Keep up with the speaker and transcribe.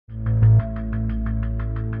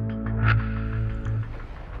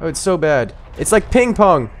Oh, it's so bad. It's like ping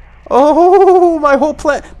pong. Oh, my whole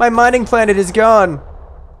my mining planet is gone.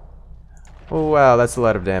 Oh, wow, that's a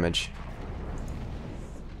lot of damage.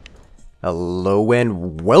 Hello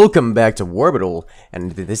and welcome back to Worbital,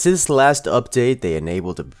 and this is the last update. They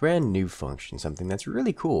enabled a brand new function, something that's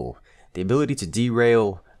really cool. The ability to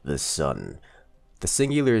derail the sun. The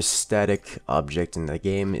singular static object in the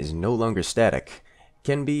game is no longer static. It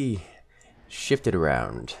can be shifted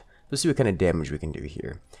around. Let's see what kind of damage we can do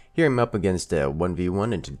here. Here I'm up against a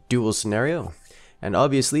 1v1 into duel scenario. And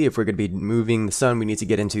obviously, if we're going to be moving the sun, we need to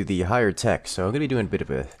get into the higher tech. So I'm going to be doing a bit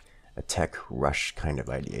of a tech rush kind of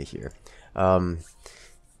idea here.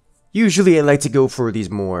 Usually I like to go for these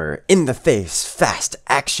more in-the-face, fast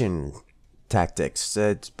action tactics.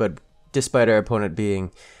 But despite our opponent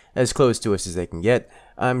being as close to us as they can get,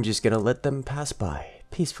 I'm just going to let them pass by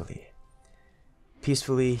peacefully.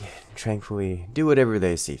 Peacefully, tranquilly, do whatever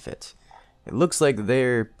they see fit. It looks like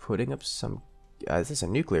they're putting up some... this is a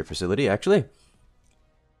nuclear facility, actually.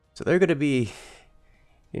 So they're going to be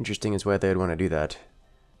interesting as why they'd want to do that.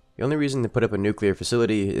 The only reason to put up a nuclear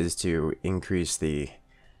facility is to increase the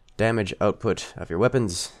damage output of your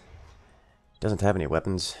weapons. It doesn't have any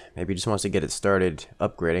weapons. Maybe he just wants to get it started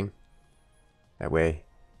upgrading. That way,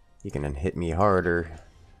 he can then hit me harder. Or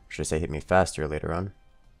should I say hit me faster later on.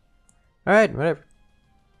 Alright, whatever.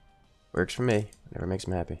 Works for me. Whatever makes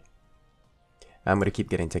me happy. I'm going to keep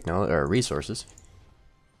getting technology or resources.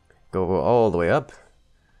 Go all the way up.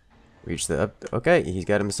 Reach the up. Okay, he's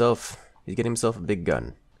getting himself a big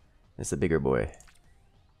gun. It's the bigger boy.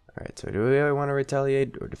 Alright, so do I want to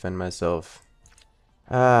retaliate or defend myself?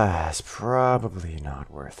 It's probably not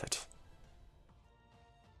worth it.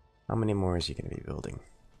 How many more is he going to be building?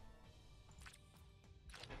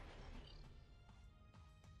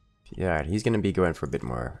 Yeah, he's going to be going for a bit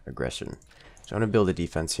more aggression. So I'm going to build a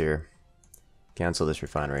defense here. Cancel this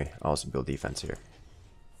refinery. Also build defense here.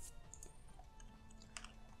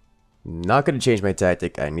 Not going to change my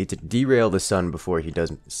tactic. I need to derail the sun before he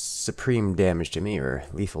does supreme damage to me, or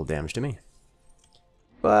lethal damage to me.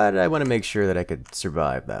 But I want to make sure that I could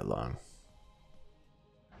survive that long.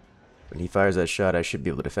 When he fires that shot, I should be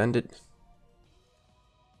able to defend it.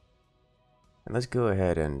 And let's go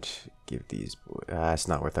ahead and give these... it's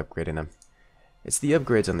not worth upgrading them. It's the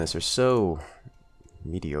upgrades on this are so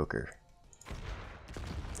mediocre.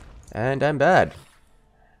 And I'm bad.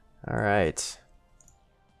 Alright.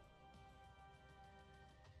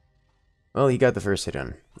 Well, he got the first hit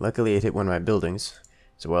on. Luckily, it hit one of my buildings.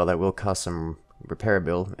 So while that will cost some repair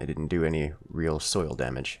bill, it didn't do any real soil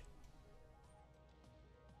damage.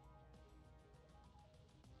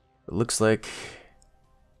 It looks like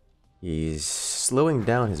he's slowing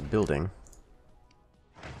down his building.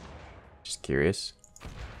 Just curious.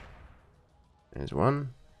 There's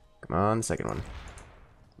one. Come on, the second one.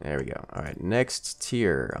 There we go. Alright, next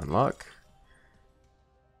tier. Unlock.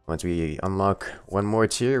 Once we unlock one more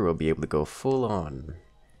tier, we'll be able to go full on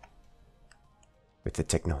with the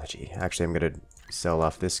technology. Actually, I'm going to sell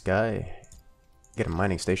off this guy. Get a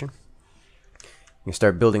mining station. You can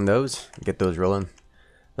start building those. Get those rolling.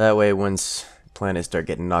 That way, once planets start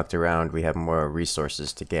getting knocked around, we have more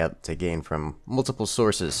resources to gain from multiple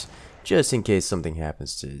sources, just in case something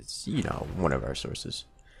happens to, you know, one of our sources.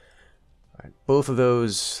 Alright, both of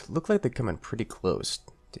those look like they're coming pretty close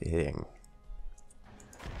to hitting.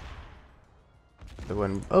 The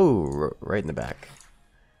one, oh, right in the back.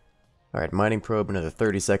 Alright, mining probe another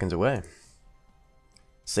 30 seconds away.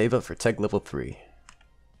 Save up for tech level 3.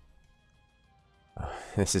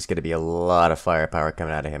 This is going to be a lot of firepower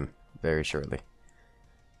coming out of him very shortly.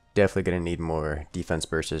 Definitely going to need more defense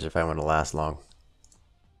bursters if I want to last long.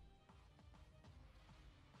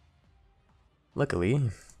 Luckily,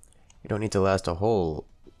 you don't need to last a whole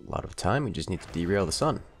lot of time, you just need to derail the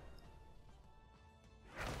sun.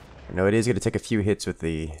 I know it is going to take a few hits with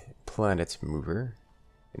the planet mover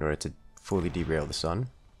in order to fully derail the sun.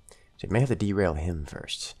 So you may have to derail him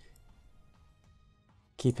first.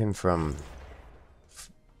 Keep him from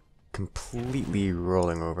completely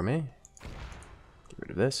rolling over me. Get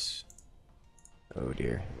rid of this. Oh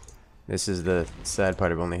dear. This is the sad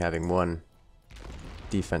part of only having one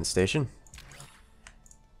defense station.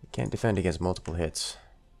 You can't defend against multiple hits.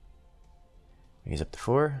 He's up to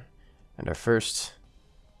 4. And our first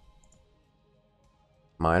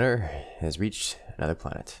miner has reached another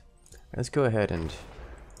planet. Let's go ahead and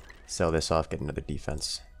sell this off, get another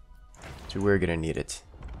defense. So we're gonna need it.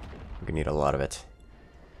 We're gonna need a lot of it.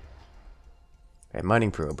 Okay,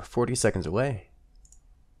 mining probe, 40 seconds away.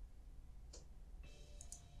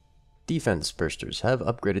 Defense bursters have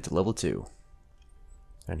upgraded to level 2.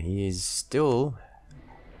 And he's still...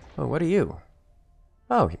 Oh, what are you?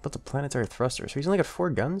 Oh, he built a planetary thruster, so he's only got 4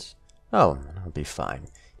 guns? Oh, I'll be fine.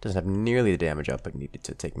 Doesn't have nearly the damage output needed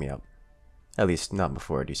to take me out. At least not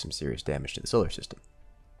before I do some serious damage to the solar system.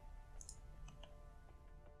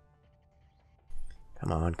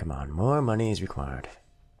 Come on, come on. More money is required.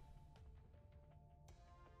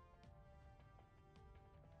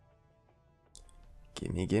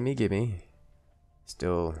 Gimme, gimme, gimme.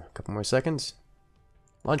 Still a couple more seconds.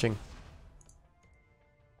 Launching.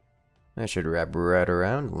 That should wrap right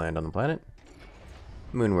around, land on the planet.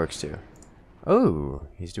 Moon works too. Oh,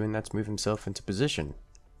 he's doing that to move himself into position.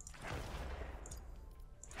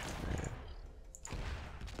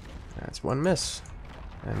 That's 1 miss.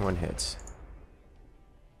 And 1 hit.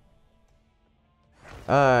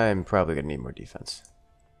 I'm probably going to need more defense.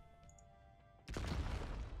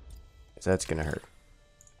 'Cause that's going to hurt.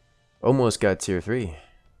 Almost got tier 3.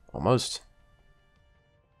 Almost.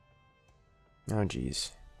 Oh,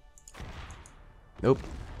 jeez. Nope.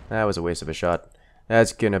 That was a waste of a shot.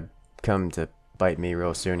 That's going to come to bite me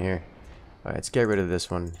real soon here. Alright, let's get rid of this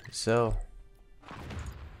one. Sell.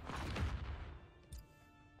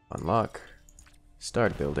 Unlock.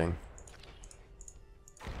 Start building.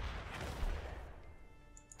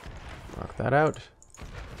 Knock that out.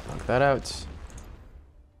 Knock that out.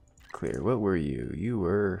 Clear. What were you? You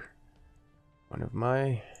were one of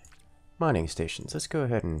my mining stations. Let's go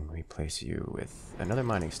ahead and replace you with another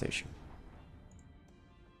mining station.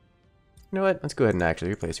 You know what? Let's go ahead and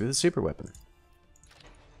actually replace you with a super weapon.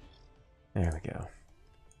 There we go.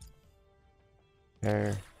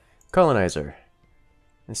 There. Colonizer.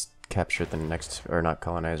 Let's capture the next, or not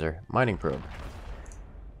colonizer, mining probe.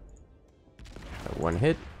 1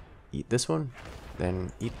 hit. Eat this one.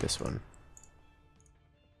 Then eat this one.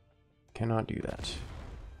 Cannot do that.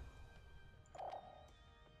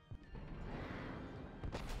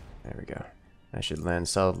 There we go. I should land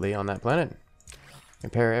solidly on that planet.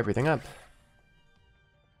 Repair everything up.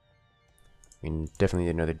 We definitely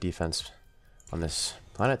need another defense on this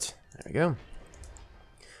planet. There we go.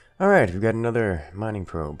 Alright, we've got another mining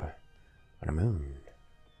probe on a moon.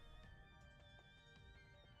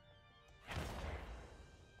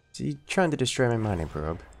 Is he trying to destroy my mining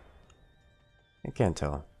probe? I can't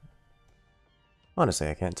tell. Honestly,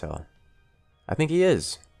 I can't tell. I think he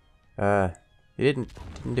is. He didn't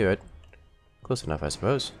do it. Close enough, I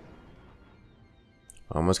suppose.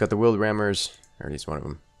 Almost got the world rammers, or at least one of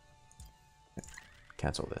them.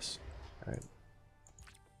 Cancel this. Alright.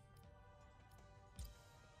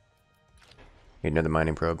 Need another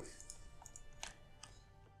mining probe.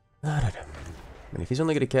 And if he's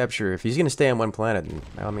only going to capture, if he's going to stay on one planet, then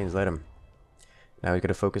by all means let him. Now he's got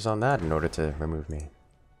to focus on that in order to remove me.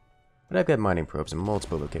 But I've got mining probes in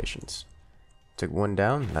multiple locations. Took 1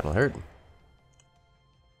 down, that'll hurt.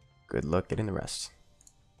 Good luck getting the rest.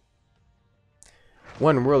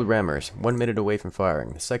 1 world rammers, 1 minute away from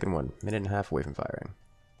firing. The second one, 1.5 minutes away from firing.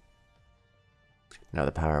 Now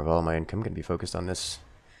the power of all my income can be focused on this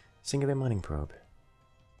singular mining probe.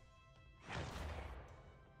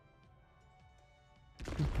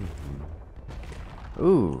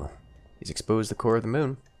 Ooh, he's exposed the core of the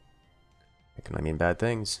moon. That can only mean bad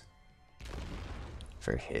things.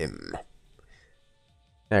 For him.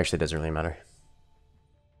 Actually, it doesn't really matter.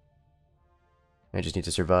 I just need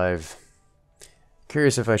to survive.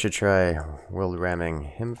 Curious if I should try world ramming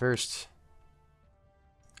him first.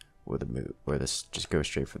 Or the moon, or this just go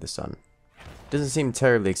straight for the sun. Doesn't seem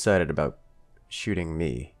terribly excited about shooting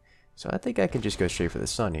me. So I think I can just go straight for the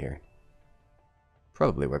sun here.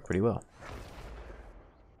 Probably work pretty well.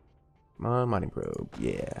 Come on, mining probe.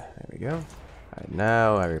 Yeah, there we go. Alright,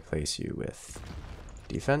 now I replace you with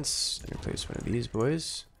defense, and replace one of these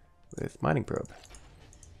boys with mining probe.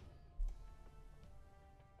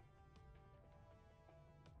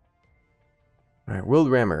 Alright, world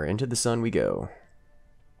rammer, into the sun we go.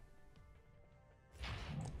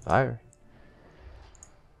 Fire.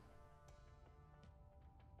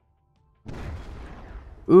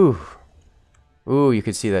 Ooh. Ooh, you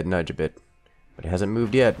could see that nudge a bit. But it hasn't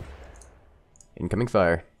moved yet. Incoming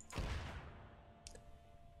fire.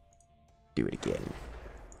 Do it again.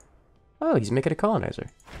 Oh, he's making a colonizer.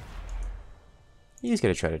 He's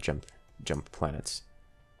gonna try to jump planets.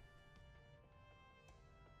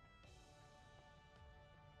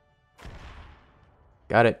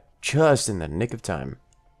 Got it. Just in the nick of time.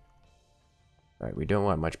 Alright, we don't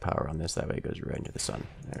want much power on this. That way it goes right into the sun.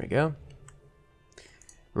 There we go.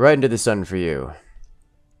 Right into the sun for you.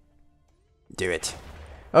 Do it.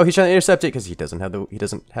 Oh, he's trying to intercept it because he doesn't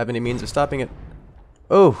have any means of stopping it.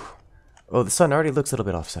 Oh. Oh, the sun already looks a little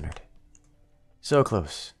bit off-centered. So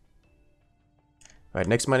close. Alright,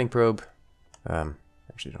 next mining probe.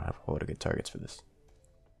 Actually don't have a whole lot of good targets for this.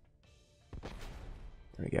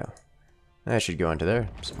 There we go. That should go into there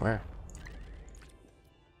somewhere.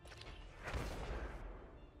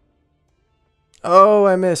 Oh,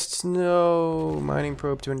 I missed. No. Mining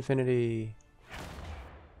probe to infinity.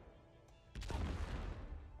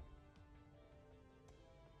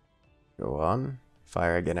 Go on.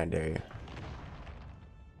 Fire again, I dare you.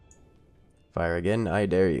 Fire again, I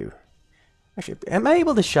dare you. Actually, am I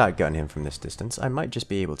able to shotgun him from this distance? I might just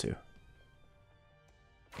be able to.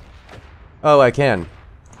 Oh, I can.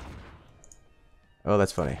 Oh,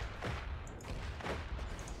 that's funny.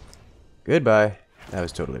 Goodbye. That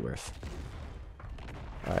was totally worth.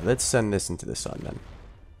 Alright, let's send this into the sun then.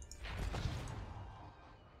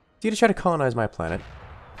 Is he gonna try to colonize my planet?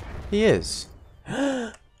 He is.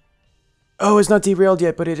 Oh, it's not derailed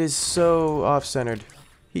yet, but it is so off-centered.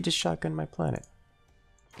 He just shotgunned my planet.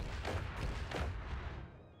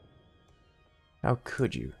 How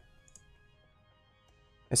could you?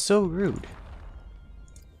 It's so rude.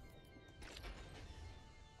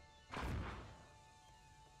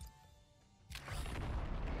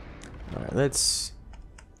 Alright, let's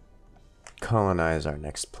colonize our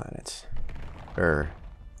next planet.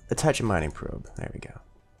 Attach a mining probe. There we go.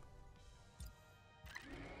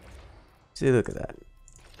 See, look at that.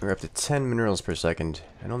 We're up to 10 minerals per second,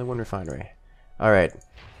 and only one refinery. Alright.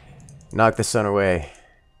 Knock the sun away.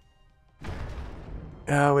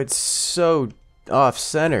 Oh, it's so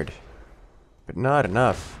off-centered. But not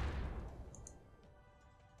enough.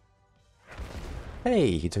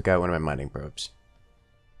 Hey, he took out one of my mining probes.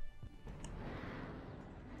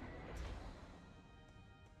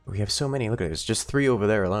 We have so many. Look at it. There's just 3 over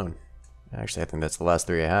there alone. Actually, I think that's the last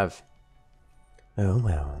 3 I have. Oh,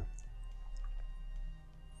 well.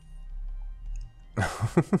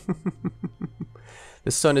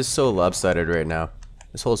 The sun is so lopsided right now.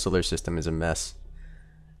 This whole solar system is a mess.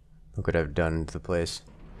 Look what I've done to the place.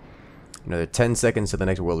 Another 10 seconds to the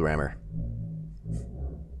next world rammer.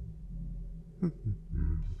 You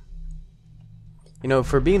know,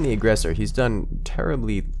 for being the aggressor, he's done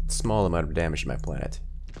terribly small amount of damage to my planet.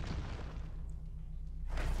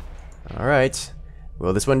 Alright.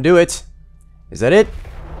 Will this one do it? Is that it?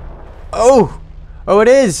 Oh! Oh, it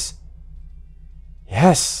is!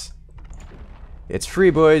 Yes! It's free,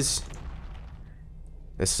 boys.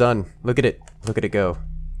 The sun. Look at it. Look at it go.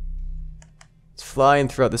 It's flying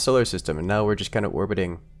throughout the solar system, and now we're just kind of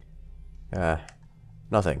orbiting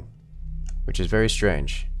nothing. Which is very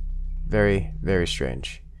strange. Very, very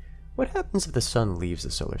strange. What happens if the sun leaves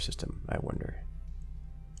the solar system, I wonder?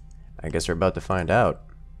 I guess we're about to find out.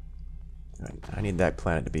 I need that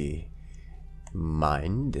planet to be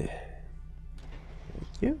mined.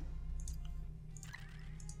 Thank you.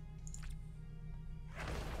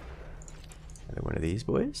 Another one of these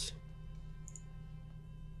boys.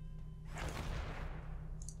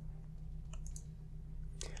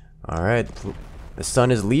 Alright, the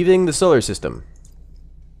sun is leaving the solar system.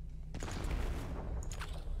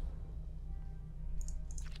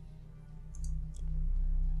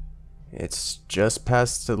 It's just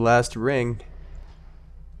past the last ring.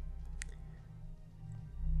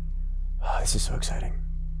 Oh, this is so exciting.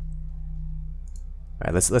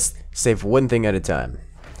 Alright, let's save one thing at a time.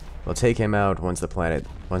 We'll take him out once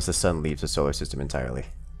the sun leaves the solar system entirely.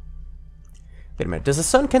 Wait a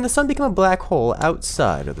minute, can the sun become a black hole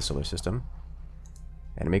outside of the solar system?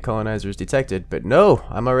 Enemy colonizers detected, but no,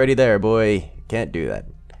 I'm already there, boy. Can't do that.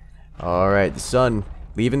 Alright, the sun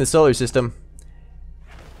leaving the solar system.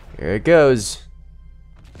 Here it goes.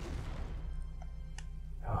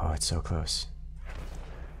 Oh, it's so close.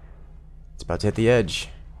 It's about to hit the edge.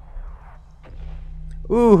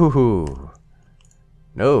 Ooh.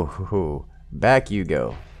 No. Back you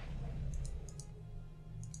go.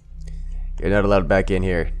 You're not allowed back in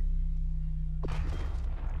here.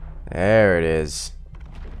 There it is.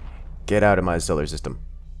 Get out of my solar system.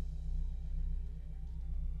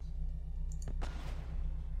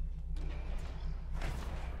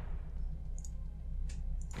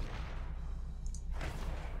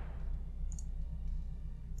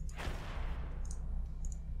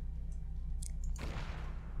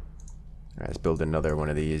 Alright, let's build another one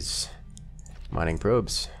of these mining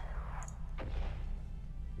probes.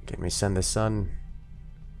 Can we send the sun?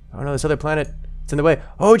 Oh no, this other planet. It's in the way.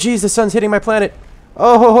 Oh geez, the sun's hitting my planet.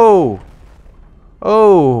 Oh ho ho!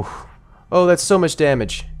 Oh! Oh, that's so much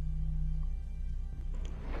damage.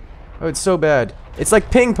 Oh, it's so bad. It's like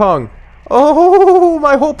ping pong. Oh,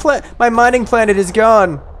 my mining planet is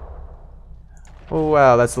gone. Oh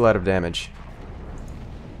wow, that's a lot of damage.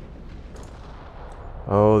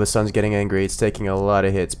 Oh, the sun's getting angry. It's taking a lot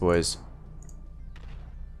of hits, boys.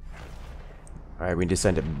 Alright, we need to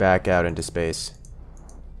send it back out into space.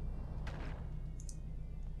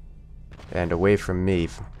 And away from me.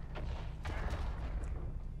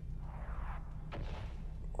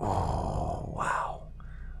 Oh, wow.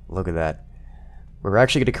 Look at that. We're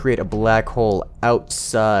actually going to create a black hole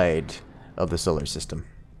outside of the solar system.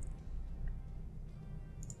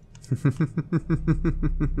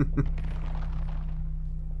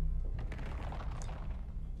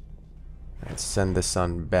 Let's send the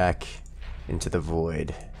sun back into the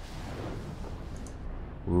void.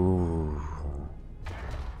 Ooh.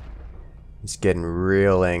 It's getting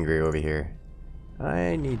real angry over here.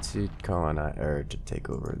 I need to colonize, or to take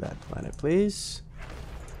over that planet, please.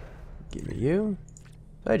 Give me you.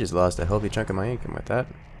 I just lost a healthy chunk of my income with that.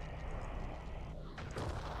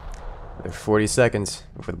 Another 40 seconds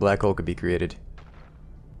before the black hole could be created.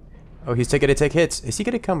 Oh, he's gonna take hits. Is he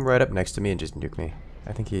gonna come right up next to me and just nuke me?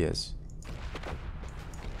 I think he is.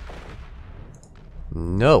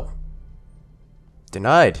 No.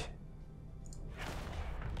 Denied.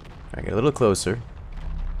 Alright, get a little closer.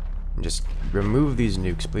 And just remove these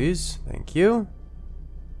nukes, please. Thank you.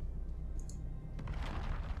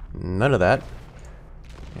 None of that.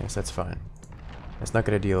 Yes, that's fine. That's not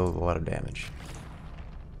going to deal a lot of damage.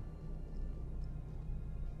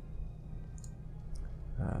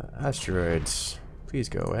 Asteroids, please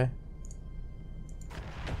go away.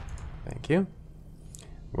 Thank you.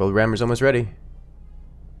 World Rammer's almost ready.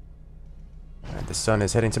 Alright, the sun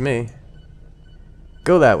is heading to me.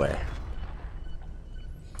 Go that way.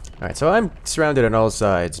 Alright, so I'm surrounded on all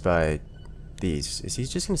sides by these. Is he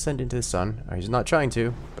just going to send into the sun? He's not trying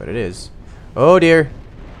to, but it is. Oh dear.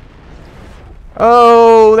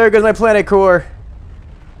 Oh, there goes my planet core.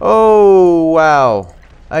 Oh, wow.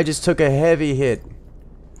 I just took a heavy hit.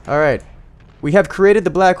 Alright. We have created the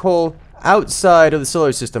black hole outside of the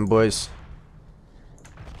solar system, boys.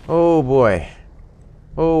 Oh, boy.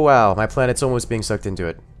 Oh, wow. My planet's almost being sucked into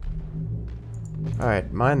it.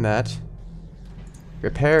 Alright, mind that.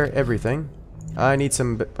 Repair everything. I need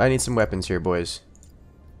some weapons here, boys.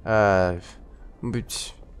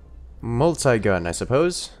 Multi-gun, I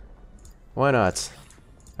suppose. Why not?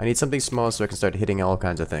 I need something small so I can start hitting all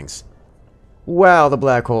kinds of things. Wow, the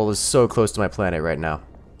black hole is so close to my planet right now.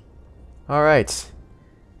 Alright.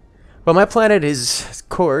 Well, my planet's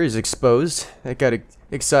core is exposed. That got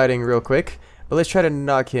exciting real quick. But let's try to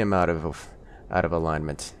knock him out of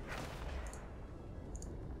alignment.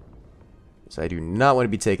 So I do not want to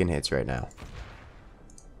be taking hits right now.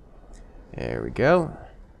 There we go.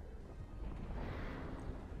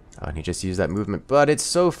 Oh, and he just used that movement, but it's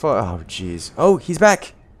so far. Oh, jeez. Oh, he's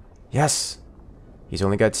back. Yes. He's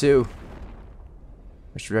only got 2.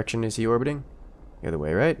 Which direction is he orbiting? The other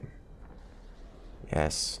way, right?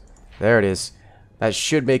 Yes. There it is. That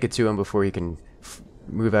should make it to him before he can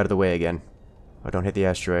move out of the way again. Oh, don't hit the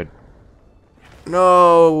asteroid.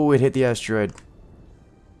 No, it hit the asteroid.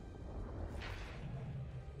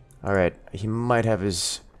 Alright, he might have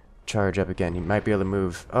his charge up again. He might be able to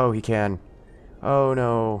move. Oh, he can. Oh,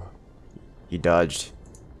 no. He dodged.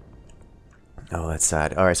 Oh, that's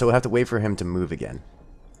sad. Alright, so we'll have to wait for him to move again.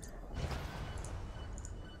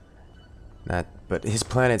 But his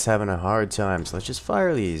planet's having a hard time, so let's just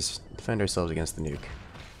fire these. Defend ourselves against the nuke.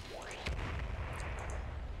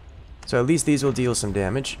 So at least these will deal some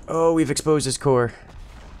damage. Oh, we've exposed his core.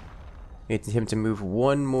 Need him to move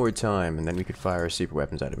one more time, and then we could fire our super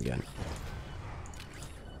weapons at him again.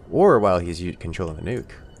 Or while he's controlling the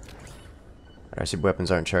nuke. Our super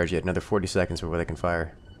weapons aren't charged yet. Another 40 seconds before they can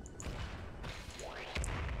fire.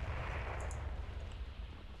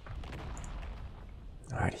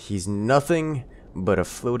 Alright, he's nothing but a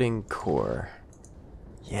floating core.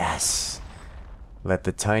 Yes! Let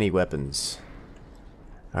the tiny weapons.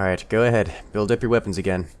 Alright, go ahead. Build up your weapons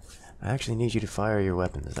again. I actually need you to fire your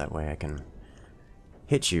weapons. That way I can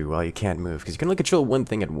hit you while you can't move. Because you can only control one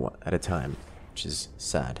thing at a time. Which is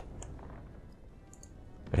sad.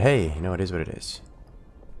 But hey, you know, it is what it is.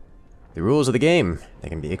 The rules of the game, they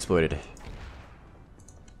can be exploited.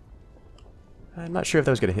 I'm not sure if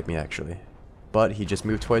that was going to hit me, actually. But he just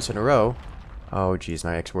moved twice in a row. Oh, geez,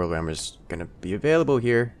 my ex-world rammer's going to be available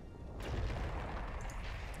here.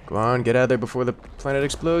 Go on, get out of there before the planet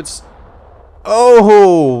explodes.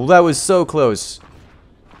 Oh, that was so close.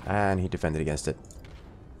 And he defended against it.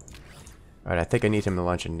 Alright, I think I need him to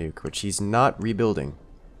launch a nuke, which he's not rebuilding.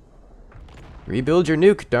 Rebuild your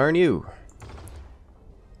nuke, darn you.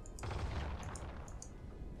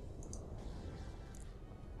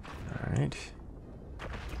 Alright.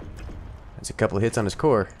 That's a couple of hits on his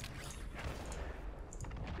core.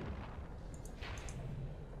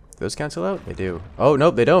 Those cancel out? They do. Oh,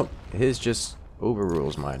 nope, they don't. His just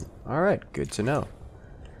overrules mine. Alright, good to know.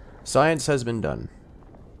 Science has been done.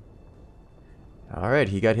 Alright,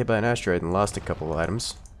 he got hit by an asteroid and lost a couple of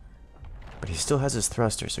items. But he still has his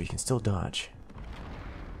thruster, so he can still dodge.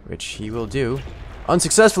 Which he will do.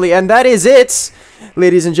 Unsuccessfully, and that is it!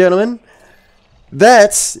 Ladies and gentlemen.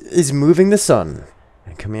 That is moving the sun.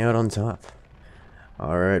 And coming out on top.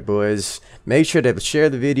 Alright, boys. Make sure to share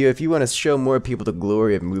the video if you want to show more people the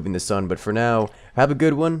glory of moving the sun. But for now, have a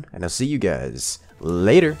good one, and I'll see you guys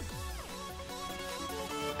later.